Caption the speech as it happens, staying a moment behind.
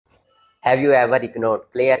Have you ever ignored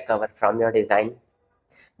clear cover from your design?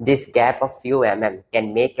 This gap of few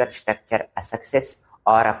can make your structure a success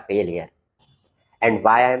or a failure. And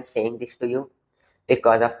why I am saying this to you?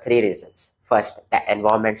 Because of three reasons. First, the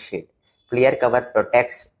environment shield. Clear cover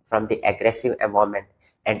protects from the aggressive environment,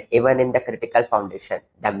 and even in the critical foundation,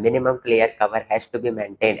 the minimum clear cover has to be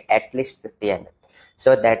maintained at least 50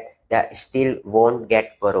 so that the steel won't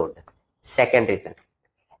get corroded. Second reason,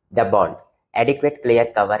 the bond. Adequate clear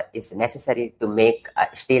cover is necessary to make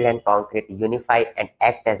steel and concrete unify and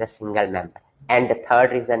act as a single member. And the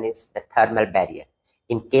third reason is the thermal barrier.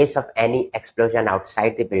 In case of any explosion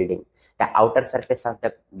outside the building, the outer surface of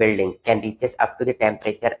the building can reaches up to the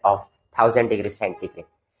temperature of 1000 degrees centigrade,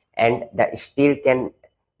 and the steel can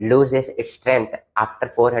loses its strength after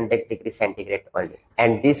 400 degrees centigrade only.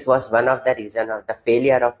 And this was one of the reasons of the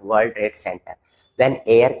failure of World Trade Center. When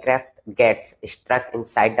aircraft gets struck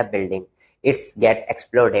inside the building, it's get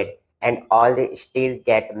exploded and all the steel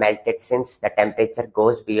get melted since the temperature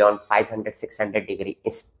goes beyond 500-600 degrees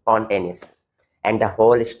spontaneously, and the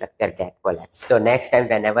whole structure get collapsed. So next time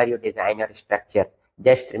whenever you design your structure,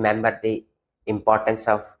 just remember the importance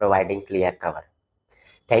of providing clear cover.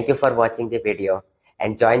 Thank you for watching the video,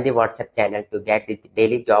 and join the WhatsApp channel to get the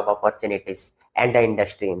daily job opportunities and the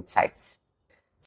industry insights.